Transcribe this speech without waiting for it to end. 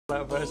a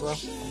little bit as well.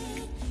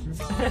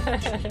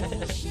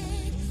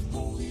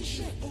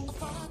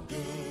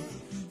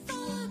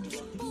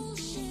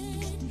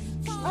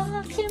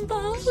 Fucking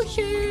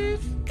bullshit.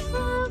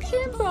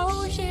 Fucking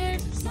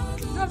bullshit.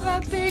 Love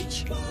that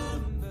bitch.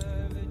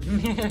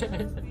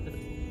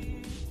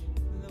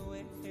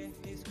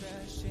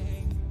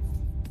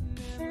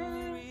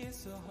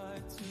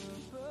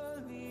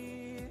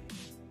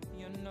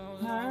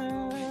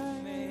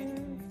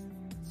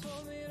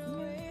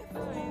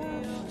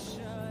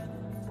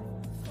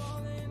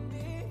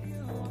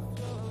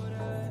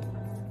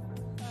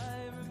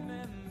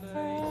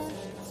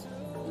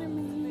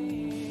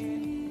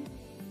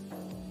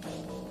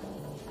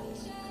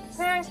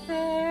 First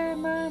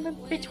time I'm a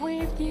bitch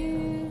with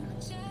you.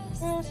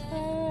 First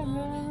time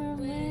I'm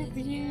with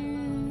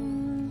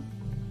you.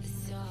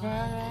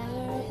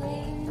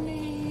 Follow me.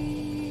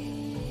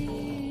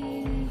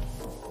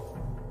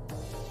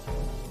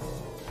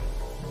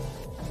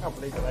 I can't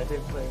believe that I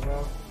did play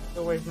well. It's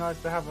always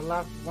nice to have a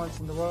laugh once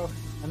in a while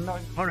and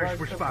not try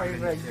to play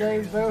that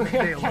game though. I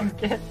can't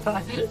get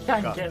that.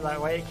 Can't get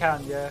that way. It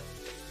can, yeah.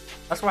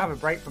 That's why I have a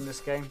break from this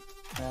game.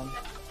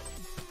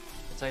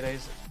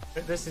 Potatoes.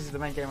 This is the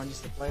main game I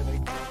used to play.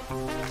 Like,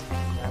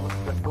 yeah, what's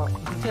the flop?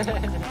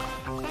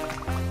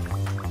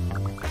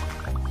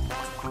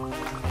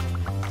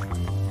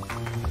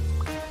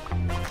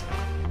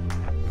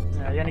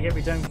 Yeah, you only get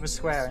me done for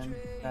swearing.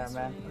 Yeah,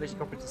 man. At least you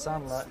copied the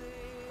sound like.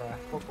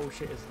 What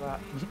bullshit is that?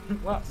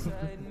 What?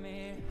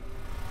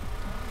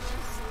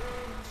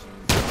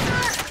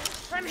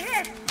 I'm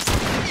hit.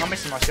 I'm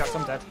missing my shots.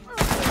 I'm dead.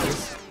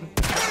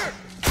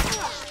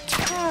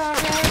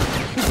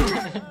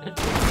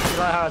 You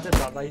like how I did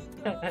that, mate?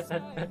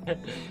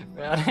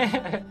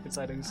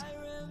 Potatoes.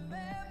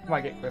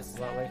 Might get gripped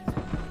that way.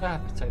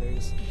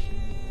 Potatoes.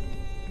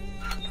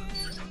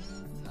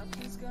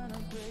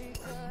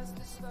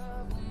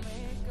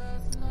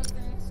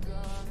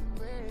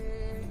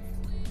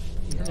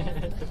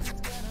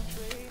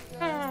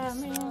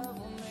 Man.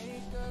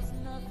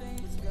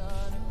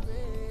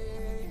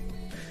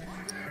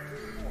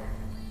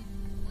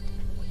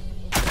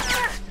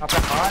 Up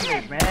behind me,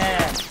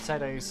 man!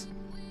 Potatoes.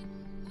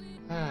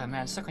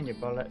 Man, suck on your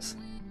bullets.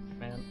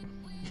 Man.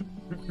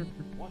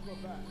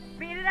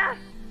 Beat it up!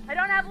 I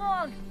don't have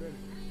long!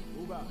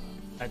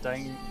 I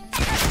don't.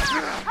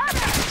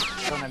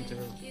 Want them to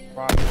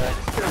ride there.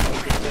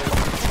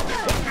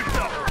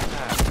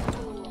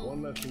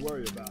 One less to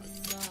worry about.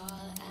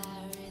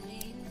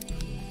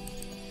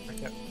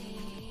 Okay.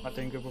 Not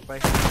doing good with Bay.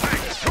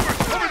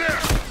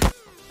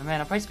 Man,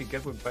 I'm supposed to be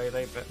good with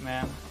Bay, but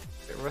man,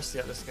 a bit rusty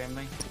at this game,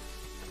 mate.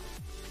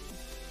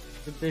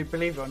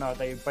 Believe it or not,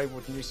 they both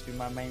would used to be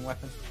my main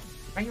weapon.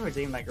 I can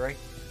redeem that grey.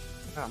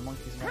 Ah,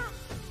 monkeys, man.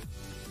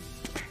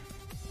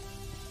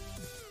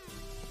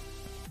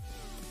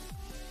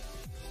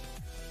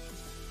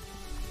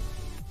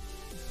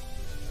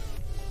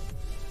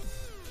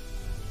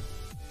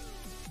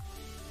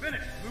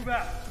 Finish! Move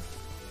out!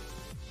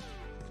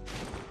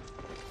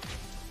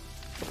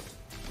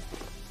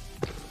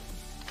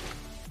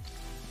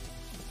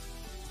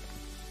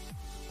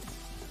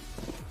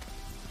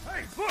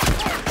 Hey, look!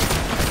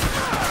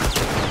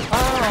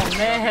 Oh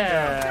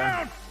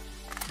man!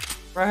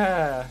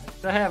 Bruh,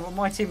 the hell,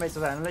 my teammates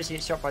are there and I literally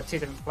get shot by two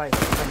different players at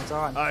the same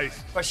time.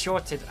 Nice. Got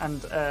shorted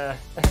and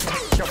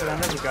shot with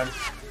another gun.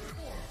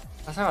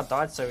 That's how I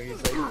died so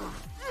easily.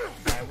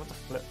 Man, what the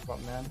flip flop,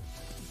 man?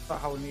 That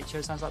whole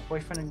Nietzsche sounds like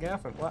boyfriend and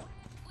girlfriend, what?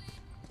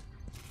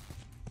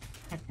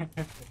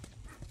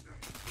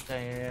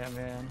 Damn,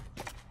 man.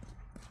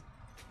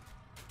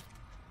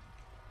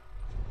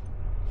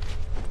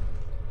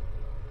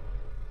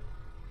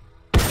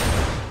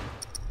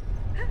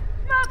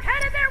 Smoke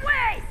headed their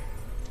way!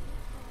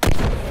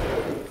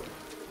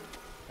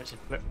 Actually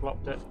flip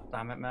flopped it.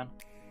 Damn it, man.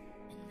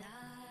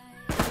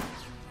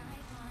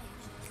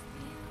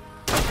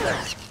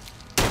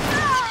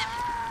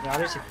 Yeah, I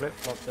literally flip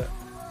flopped it.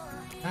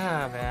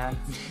 Ah, man.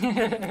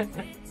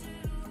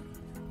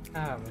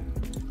 Ah, man.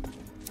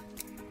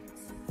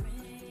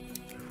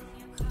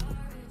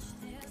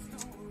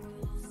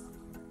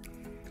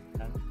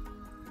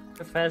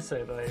 The fair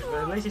so though,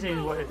 but at least you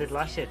did what it did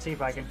last year,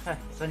 teabagging.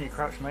 It's only a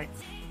crouch, mate.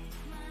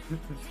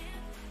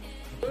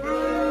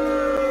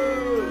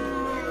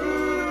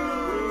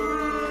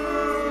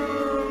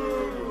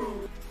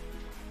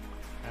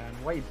 And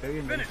why are you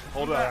booing me?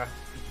 Hold up.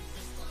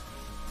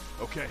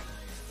 Okay.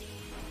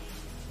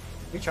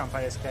 We try and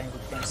play this game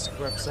against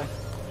scrubs, so.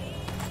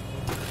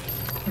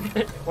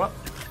 What?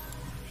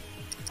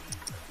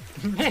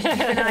 Keep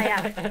an eye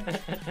out.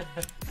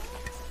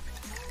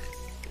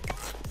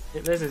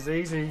 This is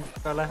easy,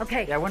 fella.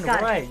 Okay, yeah, I wonder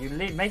got why. You're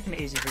making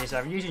it easy for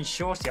yourself. You're using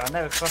Shorty. I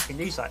never fucking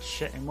use that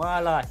shit in my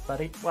life,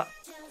 buddy. What?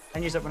 I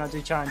use it when I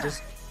do challenges.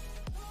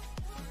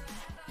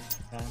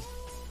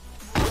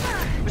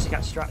 Wish you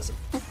got strats.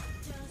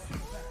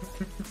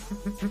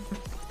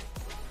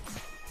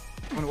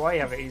 I wonder why you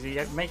have it easy.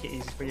 You make it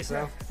easy for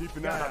yourself. Keep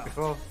an I've eye done that out.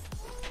 before.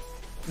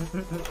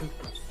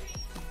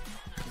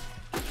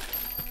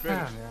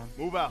 Finish. man.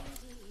 Move out.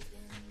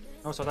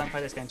 Also, I don't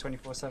play this game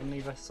 24/7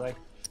 either, so.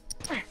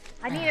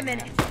 I need a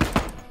minute.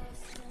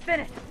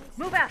 Finish.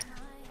 Move out.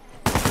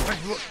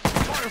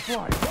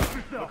 Firefly! Watch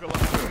yourself!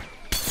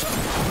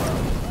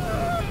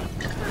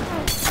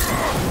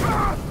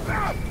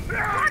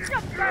 Watch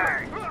the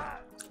bird!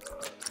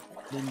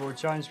 Need more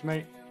challenge,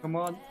 mate. Come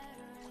on.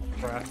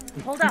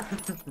 Bruh. Hold up.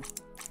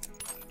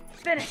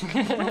 Finish.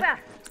 Move out.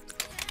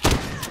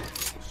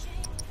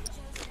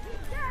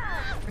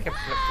 Pick up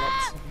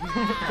flip-flops.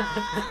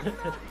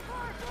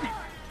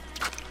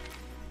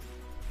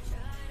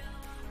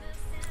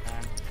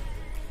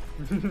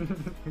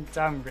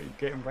 Damn,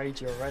 getting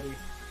ragey already.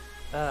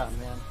 Oh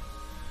man.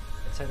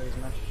 I tell you,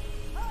 man.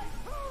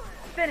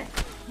 Finish.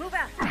 Move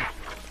out.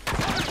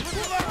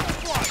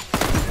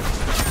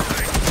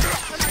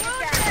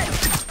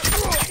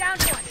 Down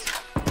one.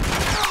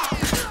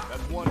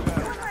 That's one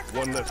down.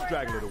 One less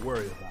straggler to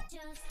worry about.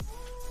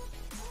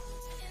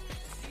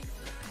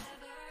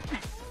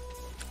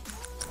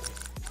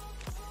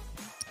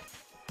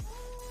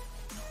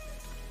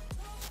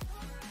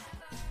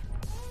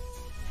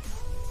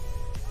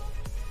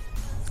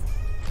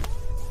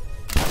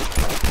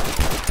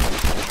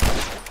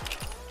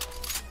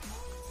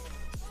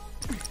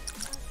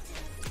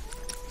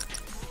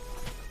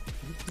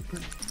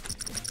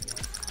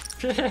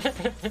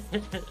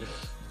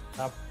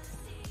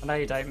 I know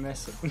you don't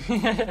miss it.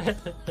 I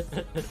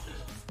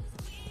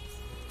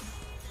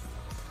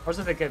was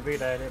in a good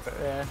mood earlier, but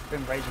yeah, I've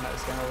been raging at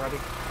this game already.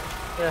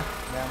 Yeah,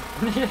 man.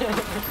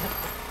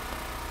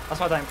 That's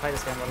why I don't play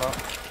this game a lot.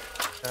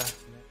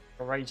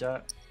 I'll rage at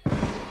it.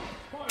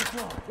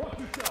 Firefly! Watch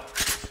yourself!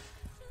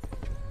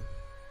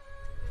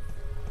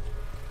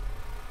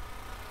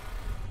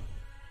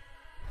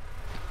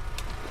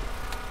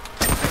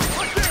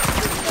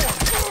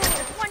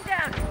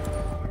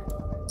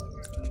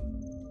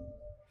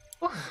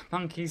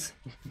 Monkeys.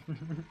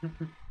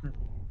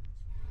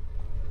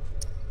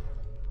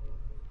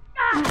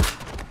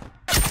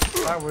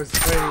 That was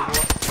three.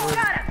 What was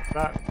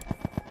that?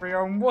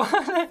 3-on-1.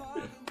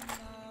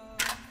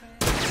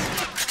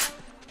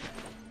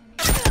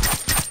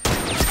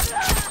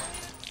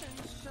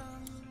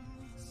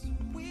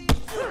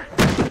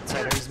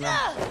 Potatoes, man. I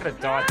could have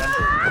died then.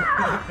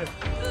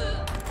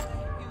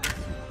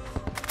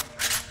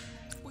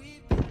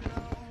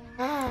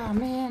 Ah,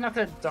 man, I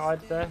could have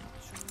died there.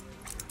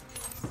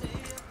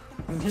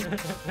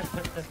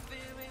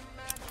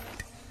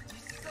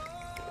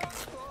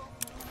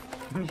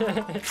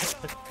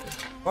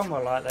 One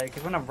more light though,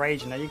 because when I'm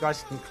raging though, you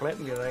guys can clip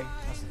me though.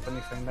 That's the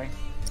funny thing though.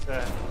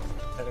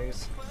 It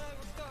is.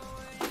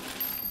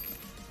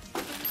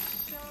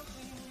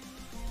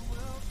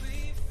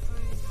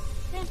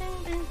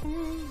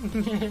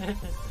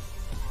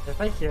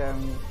 Thank you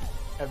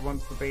everyone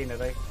for being here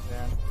though.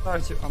 Yeah.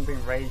 Sorry I'm being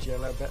ragey a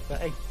little bit, but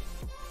hey.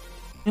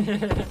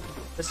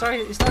 It's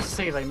nice to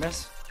see they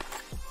miss.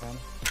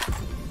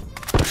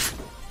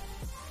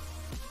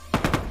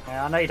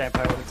 Yeah, I know you don't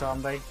play all the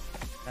time though,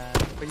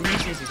 but you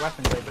use these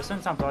weapons though, but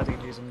sometimes I do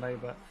use them though,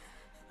 but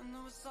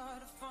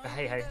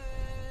hey hey.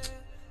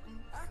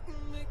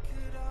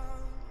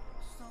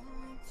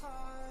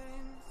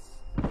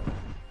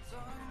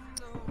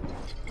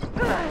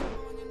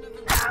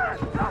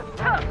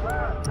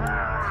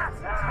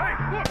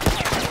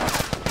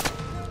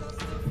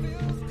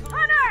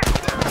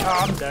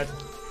 Oh, I'm dead.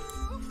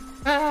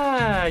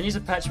 Ah, use a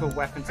perpetual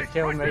weapon to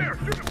kill me.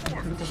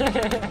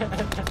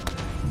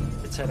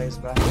 Potatoes,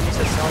 man. Use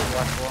a assault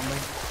rifle on me.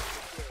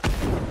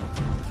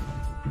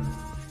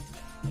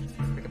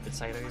 Pick up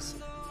potatoes.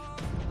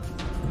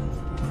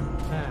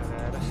 Oh,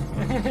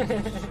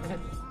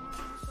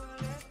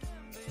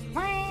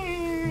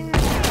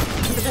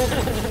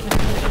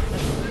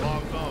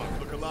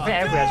 I think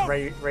everyone has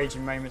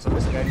raging moments on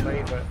this game,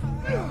 though, but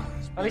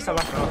at least I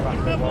laughed off that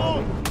for a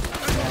while.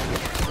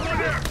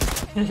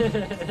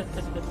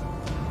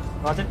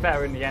 Well, I did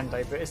better in the end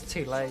though, but it's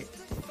too late.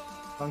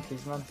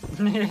 Monkeys, man.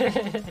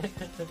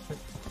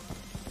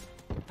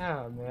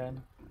 Oh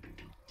man.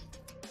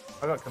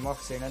 I got to come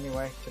off soon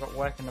anyway. I got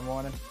work in the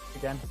morning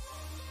again.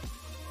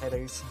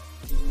 Headies.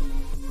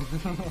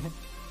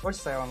 I'll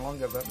just stay on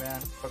longer, but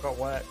man, I got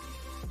work.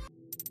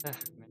 Ah,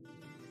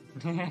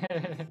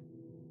 man.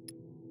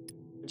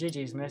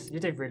 GG's, miss. You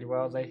did really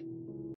well, though.